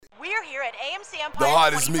here at AMC Empire. The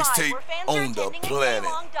hottest 25, mixtape where fans on are the attending planet.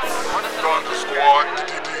 Thunder Squad.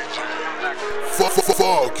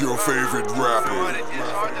 Fuck your favorite rapper.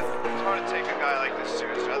 It's hard to take a guy like this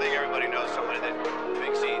serious. I think everybody knows somebody that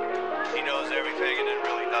thinks he knows everything and then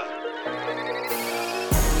really doesn't.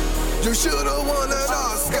 You shoulda won an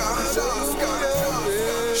Oscar.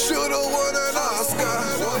 Shoulda won an Oscar.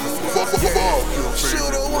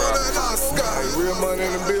 Shoulda won an Oscar. Real money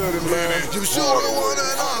in the building, man. You shoulda won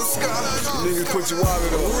an Oscar. Niggas put your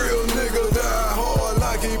wallet on. Real nigga die hard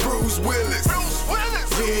like he Bruce Willis.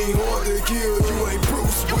 He ain't hard to kill, you ain't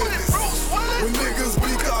Bruce Willis. When niggas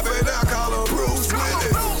be copping, I call him Bruce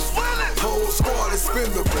Willis. Whole squad is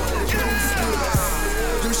spendable. Bruce Willis.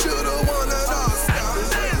 You shoulda won an Oscar.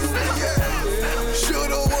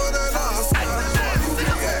 Shoulda won an Oscar.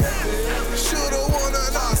 Shoulda won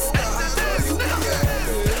an Oscar.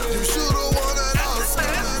 You shoulda won an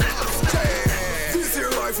Oscar. This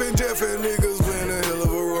here life and death and niggas playing a hell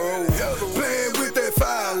of a role. Playing with that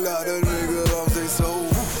fire, lot of niggas lost their soul.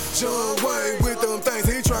 John Wayne with them things,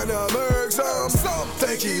 he tryna murk some.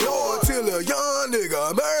 Think he hard till a young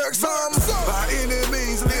nigga murk some. By any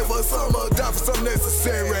means, live for some or die for some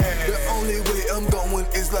necessary. The only way I'm going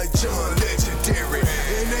is like John Legendary.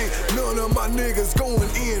 And ain't none of my niggas going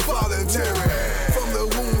in voluntary. From the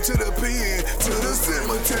womb to the pen to the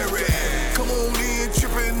cemetery. Come on in,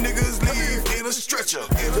 trippin' niggas leave in a stretcher.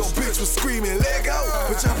 Your bitch was screaming, let go,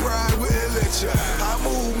 but your pride wouldn't let ya. I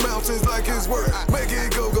move mountains like it's work, make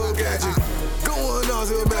it go gadget. Going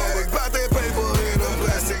automatic, bout that paper in a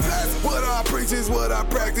plastic. What I preach is what I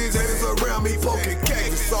practice. Haters around me poking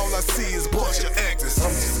cactus. All I see is bunch of actors.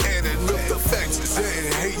 I'm just adding up the factors.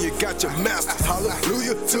 And hey, you got your master.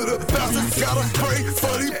 Hallelujah to the bastards. Gotta pray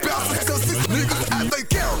for these bastards, cause these niggas at they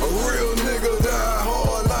count. A real nigga die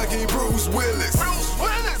hard like he Bruce Willis.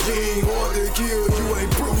 You ain't hard to kill, you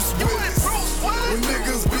ain't Bruce Willis. When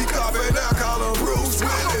niggas be copping, I call him Bruce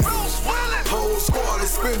Willis. Whole squad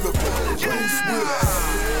is spendable. Bruce Willis.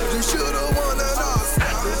 You shoulda won an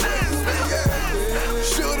Oscar.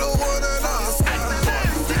 Shoulda won an Oscar.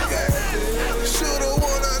 Shoulda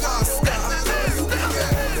won an Oscar.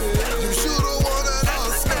 You shoulda won an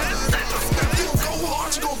Oscar. You gon' go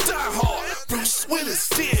hard, you gon' die hard. Bruce Willis,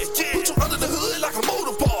 yeah. Put you under the hood like a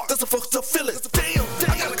motor bar. That's a fucked up feeling. Damn,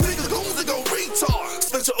 I got a click of goons that gon' retard.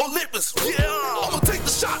 Special Olympus, yeah. I'ma take the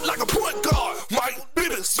shot like a point guard. Mike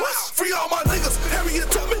Bibbins, free all my niggas.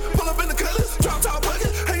 Harriet Tubman, pull up in the colors. Drop top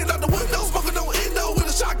bucket, hanging out the window, smoking no endo with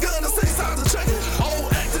a shotgun. I say signs of checking. All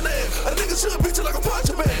acting ass. A nigga should beat you like a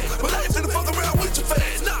puncher bag. But I ain't finna fuck around with your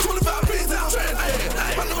fans. 25 pins in the trash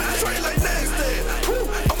bag. My number train like nasty.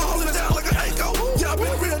 I'ma hold it down like an Anko. Yeah, I been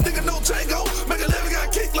a real nigga, no Django. Make a living,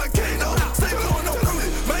 got kicked like Kano. Stay blowing no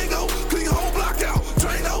mango. Clean your whole block out.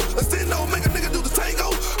 Drano. Extendo, make a nigga do the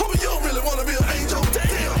tango. Homie, you don't really wanna be an angel.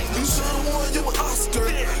 Damn, you should've won you an Oscar.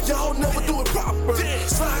 Y'all never do it proper.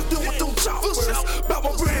 Slide through with them choppers. Bout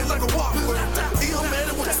my bread like a whopper.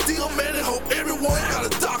 Ill-managed with a steel-managed. Hope everyone got a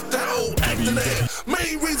doctor. Old acting ass.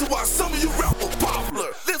 Main reason why some of you rappers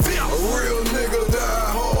popular. Let's be out. A real nigga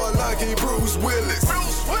die hard like he Bruce Willis.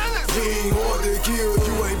 You ain't hard to kill,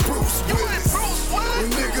 you ain't Bruce Willis. When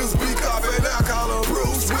niggas be copping, I call him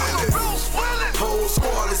Bruce Willis. Whole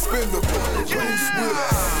squad is spendable. Bruce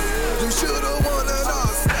Willis. You shoulda won an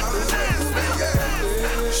Oscar.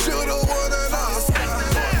 Shoulda won an Oscar.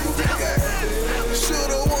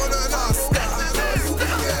 Shoulda won an Oscar.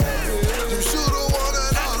 You shoulda won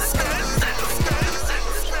an Oscar.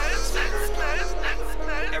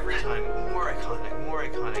 Every time, more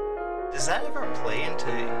iconic. Does that ever play into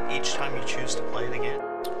each time you choose to play it again?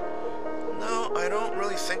 No, I don't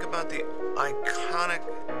really think about the iconic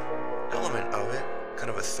element of it, kind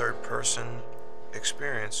of a third-person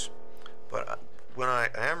experience. But when I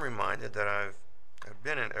am reminded that I've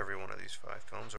been in every one of these 5 films,